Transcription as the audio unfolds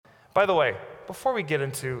By the way, before we get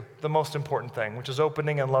into the most important thing, which is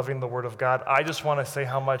opening and loving the Word of God, I just want to say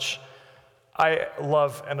how much I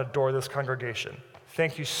love and adore this congregation.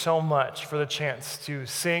 Thank you so much for the chance to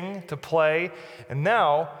sing, to play, and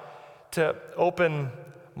now to open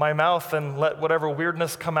my mouth and let whatever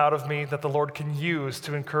weirdness come out of me that the Lord can use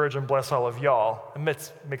to encourage and bless all of y'all. It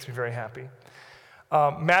makes me very happy.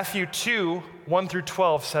 Matthew 2, 1 through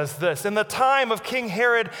 12 says this: In the time of King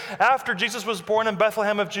Herod, after Jesus was born in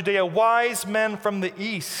Bethlehem of Judea, wise men from the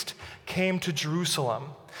east came to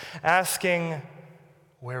Jerusalem, asking,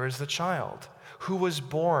 "Where is the child who was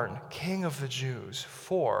born King of the Jews?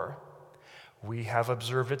 For we have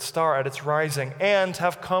observed its star at its rising and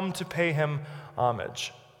have come to pay him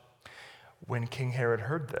homage." When King Herod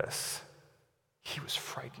heard this, he was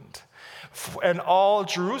frightened, and all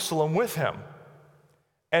Jerusalem with him.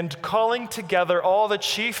 And calling together all the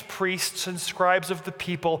chief priests and scribes of the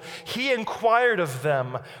people, he inquired of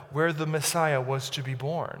them where the Messiah was to be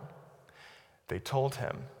born. They told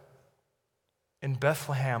him, "In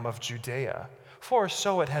Bethlehem of Judea, for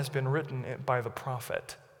so it has been written by the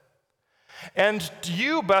prophet. And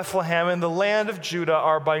you, Bethlehem, in the land of Judah,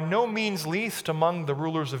 are by no means least among the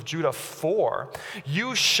rulers of Judah, for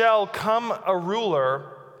you shall come a ruler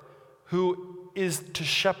who is to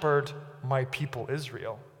shepherd my people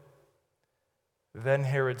Israel." Then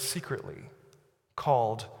Herod secretly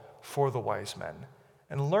called for the wise men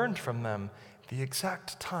and learned from them the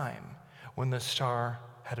exact time when the star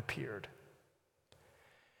had appeared.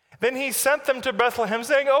 Then he sent them to Bethlehem,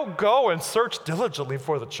 saying, "Oh, go and search diligently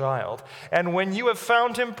for the child. And when you have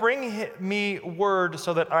found him, bring me word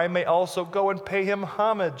so that I may also go and pay him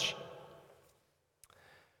homage."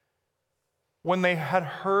 When they had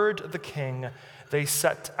heard the king, they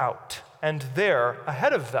set out, and there,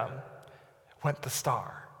 ahead of them, went the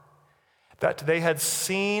star that they had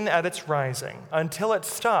seen at its rising, until it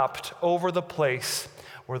stopped over the place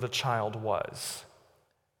where the child was.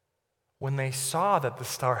 When they saw that the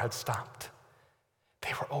star had stopped,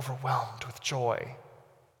 they were overwhelmed with joy.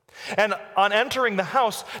 And on entering the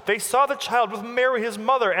house, they saw the child with Mary his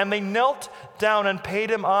mother, and they knelt down and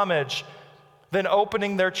paid him homage. Then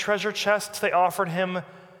opening their treasure chests, they offered him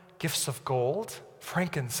gifts of gold,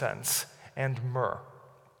 frankincense, and myrrh.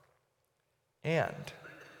 And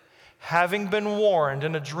having been warned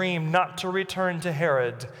in a dream not to return to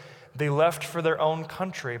Herod, they left for their own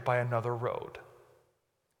country by another road.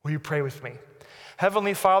 Will you pray with me?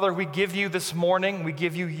 Heavenly Father, we give you this morning, we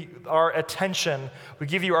give you our attention, we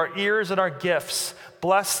give you our ears and our gifts.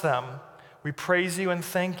 Bless them. We praise you and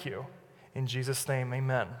thank you. In Jesus' name,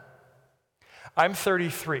 amen. I'm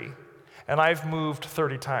 33, and I've moved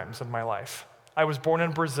 30 times in my life. I was born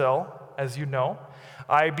in Brazil, as you know.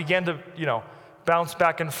 I began to, bounce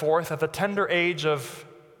back and forth at the tender age of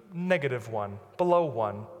 -1, below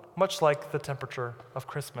 1, much like the temperature of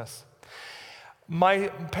Christmas. My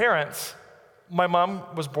parents, my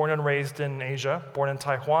mom was born and raised in Asia, born in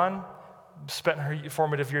Taiwan, spent her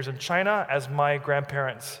formative years in China, as my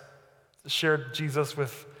grandparents shared Jesus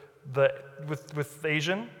with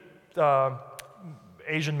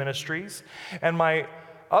Asian ministries. And my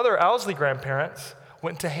other Owsley grandparents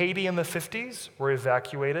went to Haiti in the 50s, were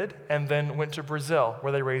evacuated, and then went to Brazil,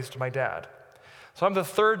 where they raised my dad. So I'm the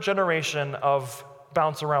third generation of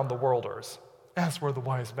bounce around the worlders, as were the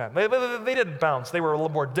wise men. They didn't bounce, they were a little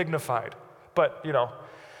more dignified. But,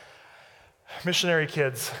 missionary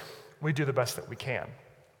kids, we do the best that we can.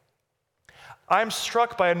 I'm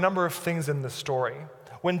struck by a number of things in this story.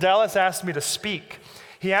 When Dallas asked me to speak,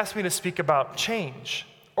 he asked me to speak about change,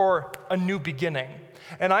 or a new beginning.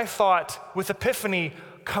 And I thought, with Epiphany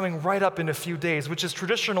coming right up in a few days, which is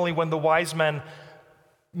traditionally when the wise men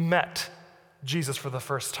met Jesus for the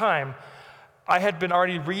first time, I had been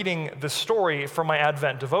already reading the story from my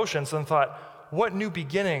Advent devotions and thought, what new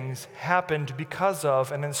beginnings happened because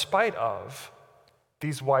of and in spite of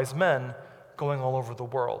these wise men going all over the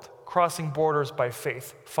world, crossing borders by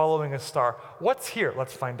faith, following a star? What's here?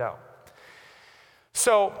 Let's find out.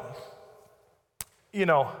 So,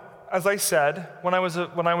 as I said, when I was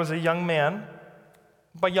a young man,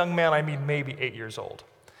 by young man I mean maybe 8 years old.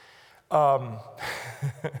 I'm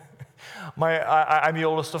the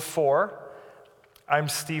oldest of 4. I'm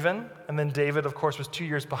Stephen, and then David, of course, was 2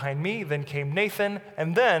 years behind me. Then came Nathan,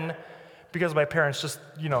 and then, because my parents just,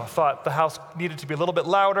 thought the house needed to be a little bit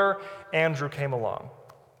louder, Andrew came along.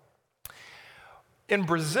 In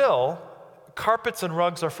Brazil, carpets and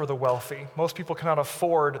rugs are for the wealthy. Most people cannot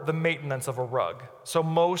afford the maintenance of a rug. So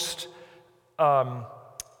most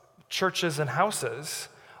churches and houses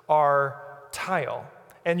are tile,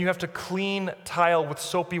 and you have to clean tile with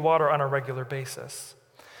soapy water on a regular basis.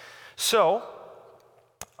 So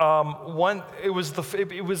it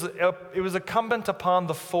was incumbent upon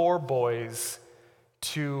the 4 boys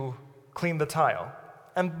to clean the tile.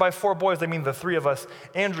 And by 4 boys, they mean the 3 of us.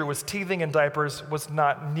 Andrew was teething in diapers, was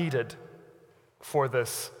not needed for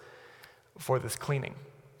this cleaning.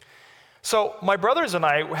 So my brothers and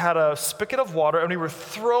I had a spigot of water, and we were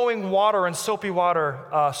throwing water and soapy water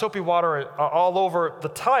all over the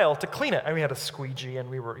tile to clean it. And we had a squeegee, and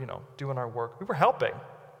we were, doing our work. We were helping,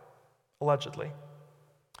 allegedly.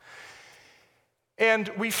 And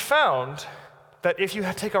we found that if you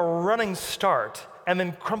take a running start and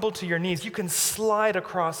then crumble to your knees, you can slide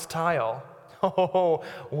across tile. Oh,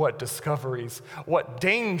 what discoveries, what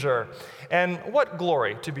danger, and what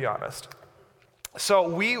glory, to be honest. So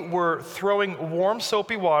we were throwing warm,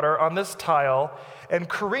 soapy water on this tile and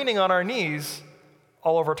careening on our knees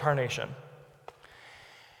all over tarnation.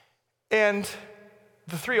 And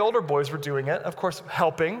the 3 older boys were doing it, of course,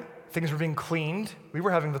 helping. Things were being cleaned. We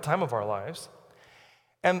were having the time of our lives.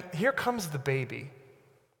 And here comes the baby,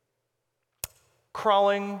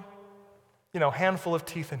 crawling, handful of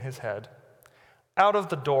teeth in his head, out of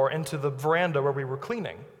the door into the veranda where we were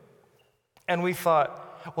cleaning. And we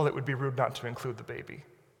thought, well, it would be rude not to include the baby.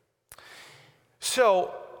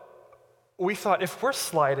 So we thought, if we're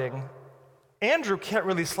sliding, Andrew can't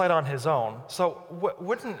really slide on his own. So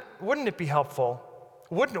wouldn't it be helpful?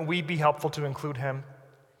 Wouldn't we be helpful to include him?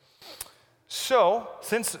 So,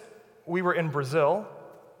 since we were in Brazil,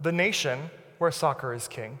 the nation where soccer is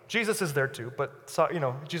king, Jesus is there too, but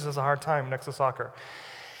Jesus has a hard time next to soccer.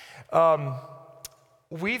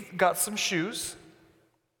 We've got some shoes,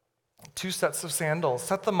 2 sets of sandals,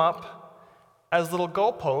 set them up as little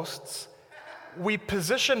goalposts. We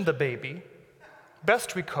positioned the baby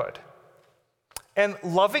best we could, and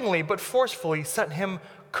lovingly but forcefully sent him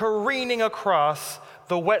careening across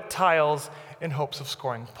the wet tiles in hopes of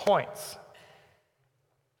scoring points.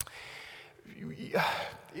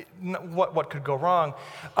 What could go wrong?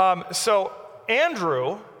 So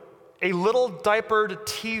Andrew, a little diapered,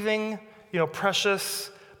 teething, precious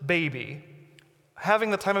baby,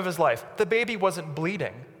 having the time of his life. The baby wasn't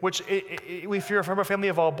bleeding, which if you're from a family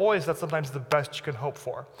of all boys, that's sometimes the best you can hope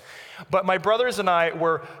for. But my brothers and I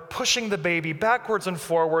were pushing the baby backwards and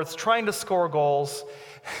forwards, trying to score goals,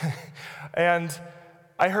 and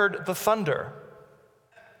I heard the thunder.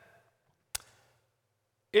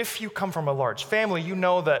 If you come from a large family, you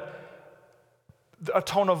know that a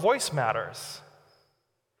tone of voice matters.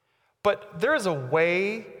 But there is a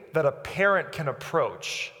way that a parent can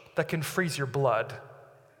approach that can freeze your blood.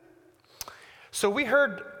 So we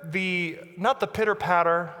heard not the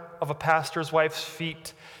pitter-patter of a pastor's wife's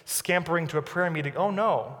feet scampering to a prayer meeting. Oh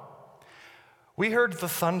no. We heard the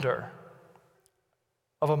thunder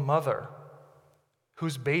of a mother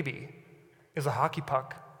whose baby is a hockey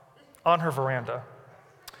puck on her veranda.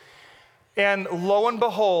 And lo and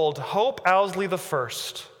behold, Hope Owsley I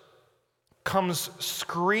comes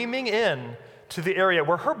screaming in to the area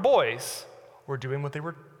where her boys were doing what they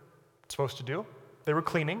were supposed to do. They were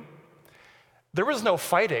cleaning. There was no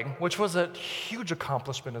fighting, which was a huge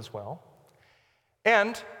accomplishment as well.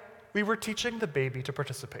 And we were teaching the baby to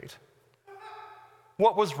participate.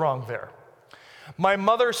 What was wrong there? My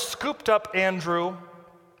mother scooped up Andrew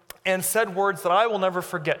and said words that I will never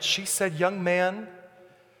forget. She said, "Young man,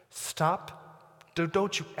 stop.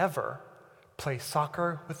 Don't you ever play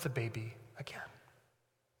soccer with the baby again."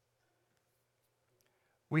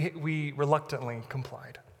 We reluctantly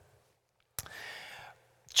complied.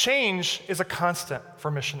 Change is a constant for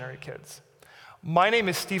missionary kids. My name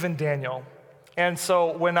is Stephen Daniel, and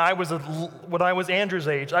so when I was Andrew's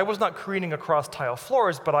age, I was not careening across tile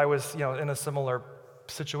floors, but I was in a similar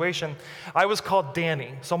situation. I was called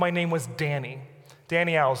Danny, so my name was Danny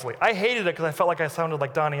Owsley. I hated it because I felt like I sounded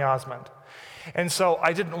like Donny Osmond. And so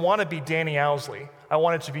I didn't want to be Danny Owsley. I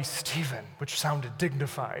wanted to be Stephen, which sounded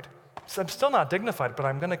dignified. So I'm still not dignified, but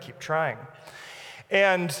I'm going to keep trying.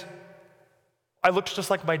 And I looked just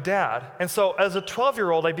like my dad. And so as a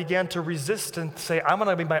 12-year-old, I began to resist and say, I'm going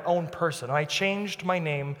to be my own person. And I changed my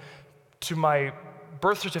name to my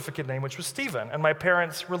birth certificate name, which was Stephen. And my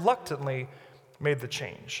parents reluctantly made the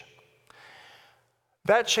change.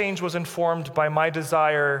 That change was informed by my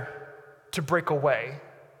desire to break away.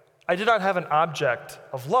 I did not have an object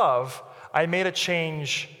of love. I made a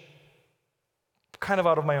change kind of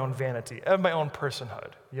out of my own vanity, of my own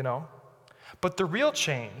personhood, But the real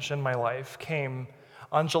change in my life came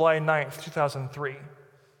on July 9th, 2003.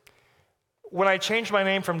 When I changed my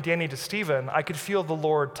name from Danny to Stephen, I could feel the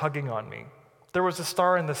Lord tugging on me. There was a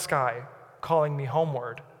star in the sky calling me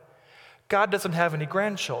homeward. God doesn't have any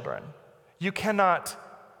grandchildren. You cannot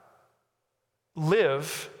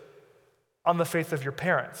live on the faith of your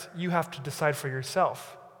parents. You have to decide for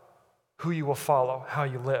yourself who you will follow, how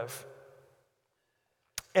you live.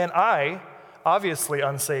 And I, obviously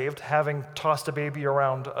unsaved, having tossed a baby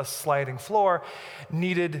around a sliding floor,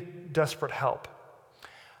 needed desperate help.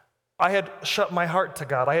 I had shut my heart to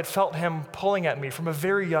God. I had felt him pulling at me from a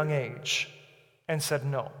very young age and said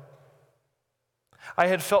no. I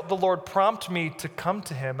had felt the Lord prompt me to come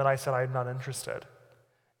to him, and I said, I'm not interested.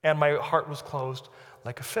 And my heart was closed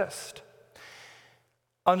like a fist.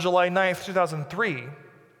 On July 9th, 2003,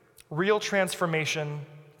 real transformation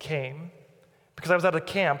came because I was at a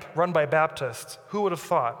camp run by Baptists. Who would have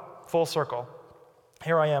thought? Full circle.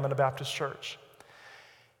 Here I am in a Baptist church.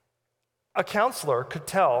 A counselor could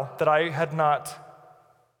tell that I had not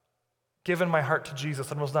given my heart to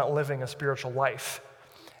Jesus and was not living a spiritual life,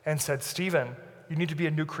 and said, Stephen, you need to be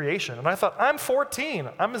a new creation. And I thought, I'm 14.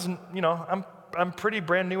 I'm pretty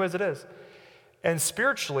brand new as it is. And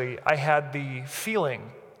spiritually, I had the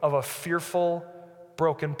feeling of a fearful,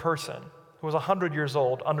 broken person who was 100 years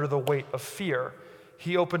old under the weight of fear.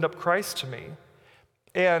 He opened up Christ to me,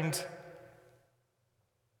 and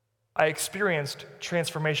I experienced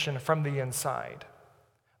transformation from the inside.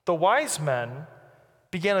 The wise men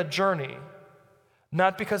began a journey,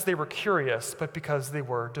 not because they were curious, but because they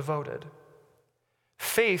were devoted.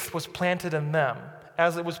 Faith was planted in them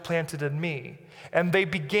as it was planted in me, and they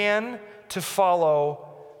began to follow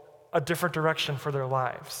a different direction for their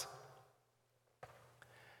lives.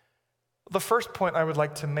 The first point I would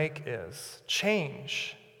like to make is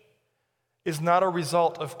change is not a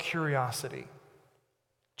result of curiosity.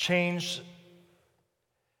 Change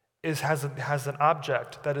has an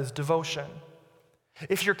object that is devotion.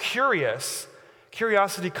 If you're curious,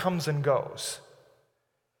 curiosity comes and goes.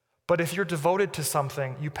 But if you're devoted to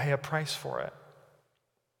something, you pay a price for it.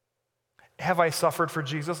 Have I suffered for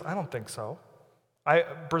Jesus? I don't think so.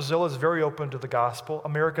 Brazil is very open to the gospel.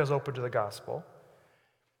 America is open to the gospel.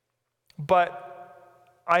 But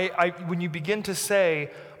when you begin to say,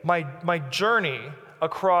 my journey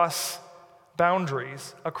across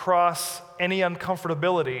boundaries, across any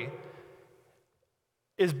uncomfortability,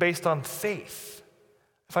 is based on faith.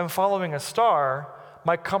 If I'm following a star,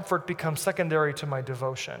 my comfort becomes secondary to my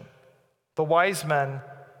devotion. The wise men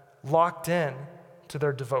locked in to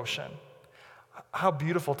their devotion. How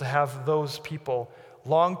beautiful to have those people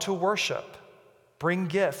long to worship, bring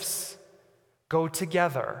gifts, go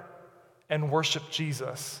together, and worship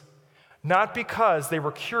Jesus. Not because they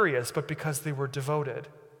were curious, but because they were devoted.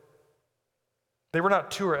 They were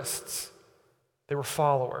not tourists, they were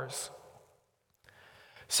followers.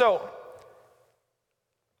 So,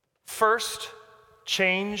 first,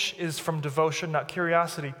 change is from devotion, not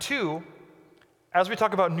curiosity. Two, as we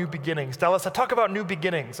talk about new beginnings, Dallas, I talk about new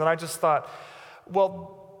beginnings, and I just thought,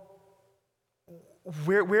 well,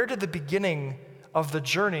 where did the beginning of the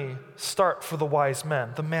journey start for the wise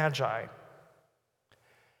men, the Magi?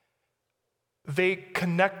 They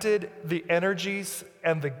connected the energies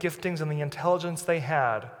and the giftings and the intelligence they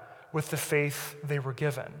had with the faith they were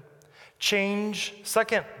given. Change,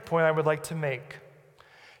 second point I would like to make,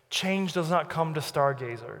 change does not come to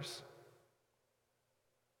stargazers.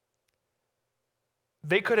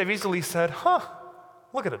 They could have easily said,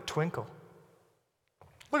 look at it twinkle.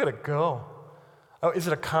 Look at it go. Oh, is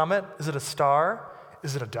it a comet? Is it a star?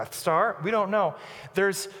 Is it a Death Star? We don't know.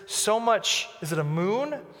 There's so much. Is it a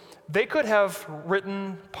moon? They could have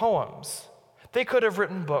written poems. They could have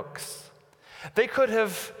written books. They could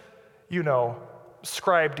have,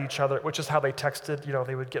 scribed each other, which is how they texted.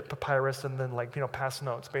 They would get papyrus and then pass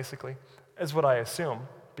notes, basically, is what I assume,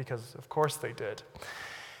 because of course they did.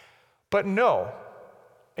 But no,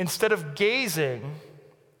 instead of gazing,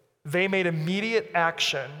 they made immediate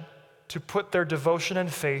action to put their devotion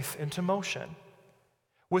and faith into motion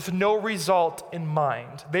with no result in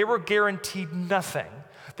mind. They were guaranteed nothing.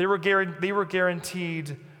 They were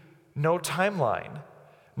guaranteed no timeline,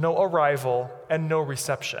 no arrival, and no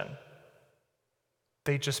reception.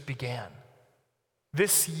 They just began.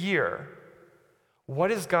 This year,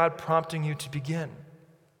 what is God prompting you to begin?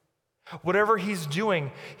 Whatever he's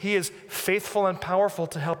doing, he is faithful and powerful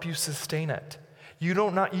to help you sustain it. You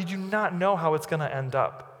do not know how it's going to end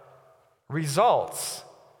up. Results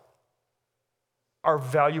are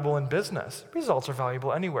valuable in business. Results are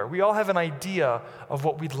valuable anywhere. We all have an idea of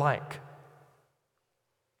what we'd like.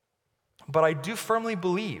 But I do firmly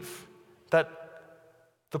believe that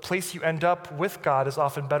the place you end up with God is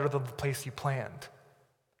often better than the place you planned.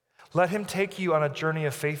 Let him take you on a journey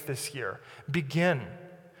of faith this year. Begin.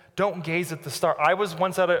 Don't gaze at the star. I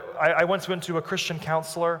once went to a Christian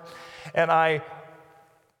counselor, and I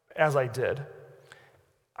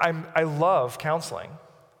love counseling,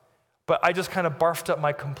 But I just kind of barfed up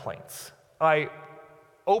my complaints. I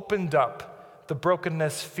opened up the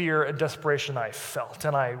brokenness, fear, and desperation I felt,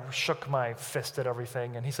 and I shook my fist at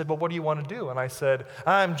everything. And he said, well, what do you want to do? And I said,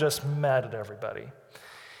 I'm just mad at everybody.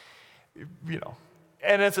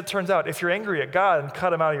 And as it turns out, if you're angry at God and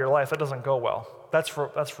cut him out of your life, that doesn't go well. That's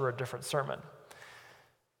for a different sermon.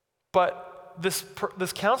 But this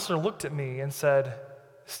counselor looked at me and said,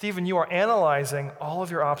 Stephen, you are analyzing all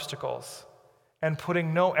of your obstacles and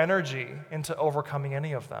putting no energy into overcoming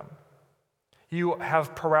any of them. You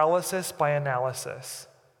have paralysis by analysis.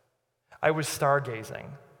 I was stargazing.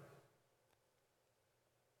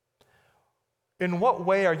 In what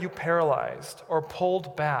way are you paralyzed or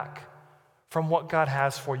pulled back from what God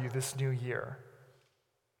has for you this new year?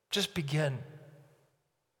 Just begin.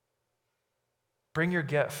 Bring your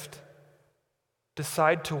gift.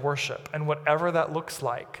 Decide to worship, and whatever that looks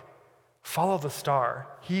like, follow the star.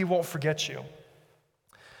 He won't forget you.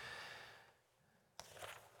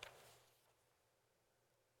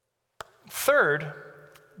 Third,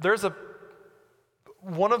 there's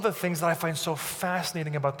one of the things that I find so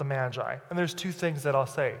fascinating about the Magi, and there's two things that I'll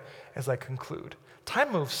say as I conclude.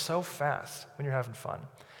 Time moves so fast when you're having fun.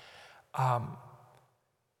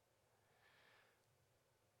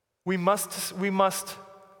 We must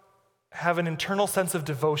have an internal sense of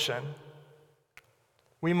devotion.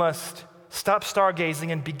 We must stop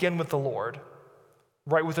stargazing and begin with the Lord,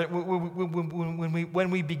 right? When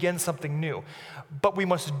we begin something new. But we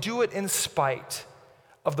must do it in spite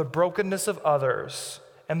of the brokenness of others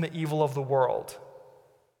and the evil of the world.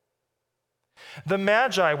 The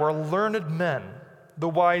Magi were learned men, the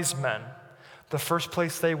wise men. The first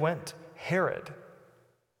place they went, Herod.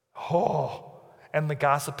 And the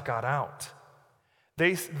gossip got out.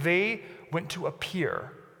 They went to a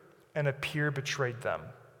peer, and a peer betrayed them.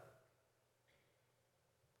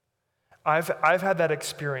 I've had that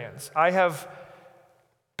experience. I have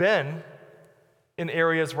been in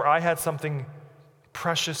areas where I had something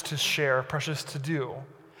precious to share, precious to do.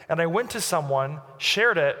 And I went to someone,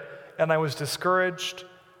 shared it, and I was discouraged.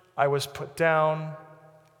 I was put down.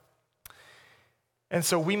 And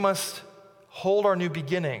so we must hold our new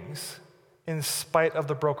beginnings in spite of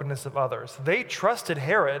the brokenness of others. They trusted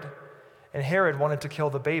Herod, and Herod wanted to kill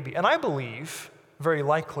the baby. And I believe, very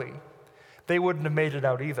likely, they wouldn't have made it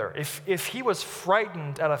out either. If he was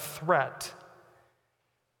frightened at a threat,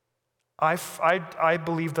 I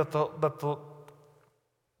believe that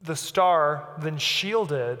the star then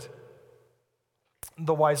shielded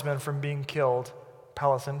the wise men from being killed.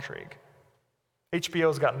 Palace intrigue.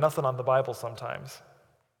 HBO's got nothing on the Bible sometimes.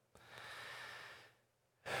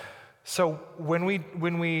 So when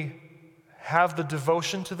we have the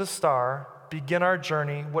devotion to the star, begin our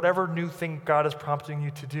journey, whatever new thing God is prompting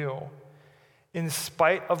you to do, in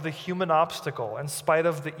spite of the human obstacle, in spite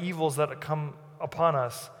of the evils that come upon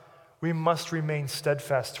us, we must remain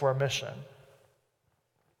steadfast to our mission.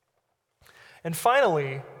 And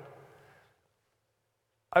finally,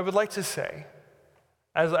 I would like to say,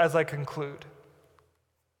 as I conclude,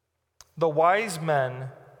 the wise men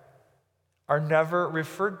are never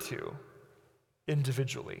referred to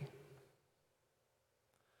individually.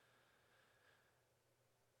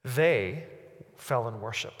 They fell and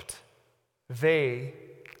worshiped. They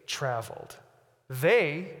traveled.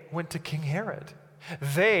 They went to King Herod.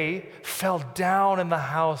 They fell down in the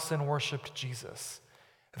house and worshiped Jesus.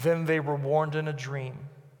 Then they were warned in a dream.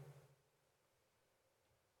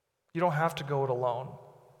 You don't have to go it alone.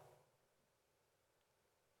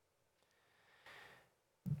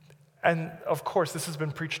 And of course, this has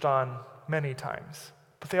been preached on many times,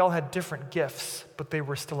 but they all had different gifts, but they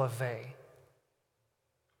were still a they.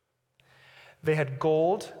 They had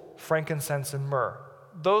gold, frankincense, and myrrh.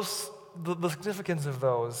 The significance of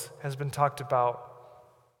those has been talked about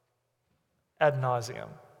ad nauseum.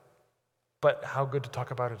 But how good to talk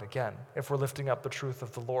about it again if we're lifting up the truth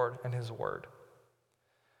of the Lord and His Word.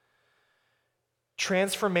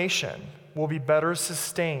 Transformation will be better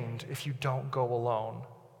sustained if you don't go alone.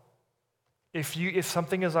 If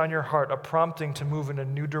something is on your heart, a prompting to move in a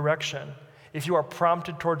new direction, if you are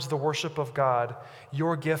prompted towards the worship of God,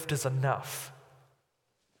 your gift is enough.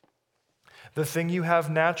 The thing you have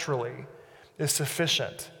naturally is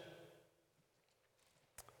sufficient.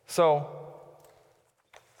 So,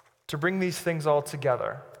 to bring these things all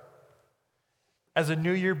together, as a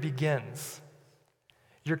new year begins,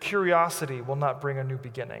 your curiosity will not bring a new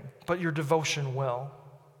beginning, but your devotion will.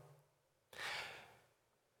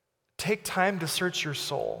 Take time to search your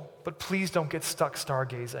soul, but please don't get stuck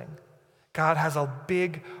stargazing. God has a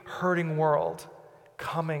big, hurting world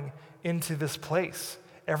coming into this place.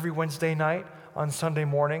 Every Wednesday night, on Sunday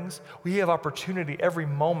mornings, we have opportunity every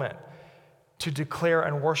moment to declare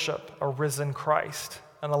and worship a risen Christ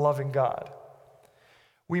and a loving God.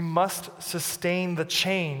 We must sustain the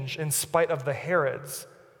change in spite of the Herods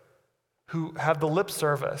who have the lip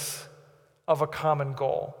service of a common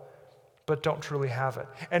goal, but don't truly have it.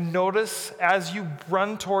 And notice, as you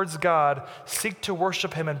run towards God, seek to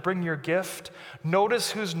worship him and bring your gift,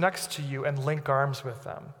 notice who's next to you and link arms with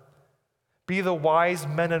them. Be the wise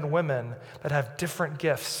men and women that have different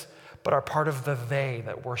gifts, but are part of the they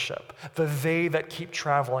that worship, the they that keep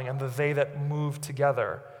traveling, and the they that move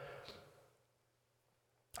together.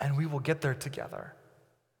 And we will get there together.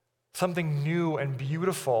 Something new and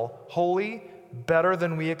beautiful, holy, better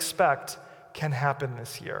than we expect, can happen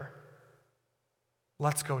this year.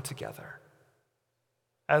 Let's go together.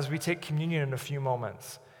 As we take communion in a few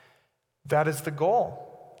moments, that is the goal.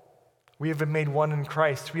 We have been made one in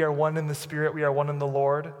Christ. We are one in the Spirit. We are one in the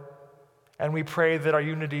Lord. And we pray that our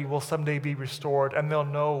unity will someday be restored, and they'll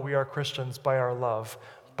know we are Christians by our love,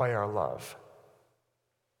 by our love.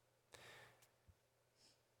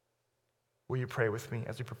 Will you pray with me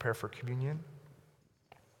as we prepare for communion?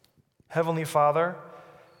 Heavenly Father,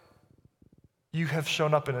 you have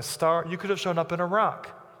shown up in a star. You could have shown up in a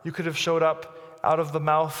rock. You could have showed up out of the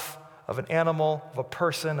mouth of an animal, of a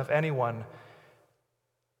person, of anyone.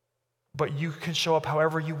 But you can show up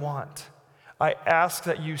however you want. I ask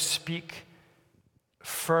that you speak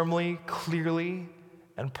firmly, clearly,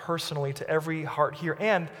 and personally to every heart here.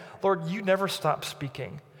 And Lord, you never stop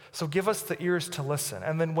speaking. So give us the ears to listen.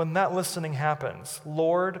 And then when that listening happens,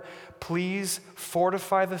 Lord, please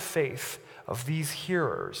fortify the faith of these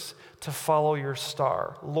hearers to follow your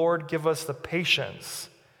star. Lord, give us the patience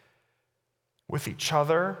with each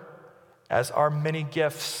other as our many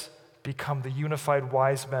gifts become the unified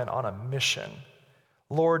wise men on a mission.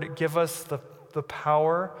 Lord, give us the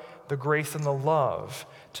power, the grace, and the love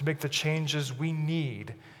to make the changes we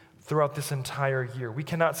need throughout this entire year. We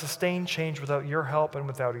cannot sustain change without your help and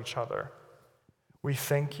without each other. We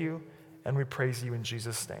thank you and we praise you in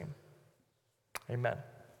Jesus' name. Amen.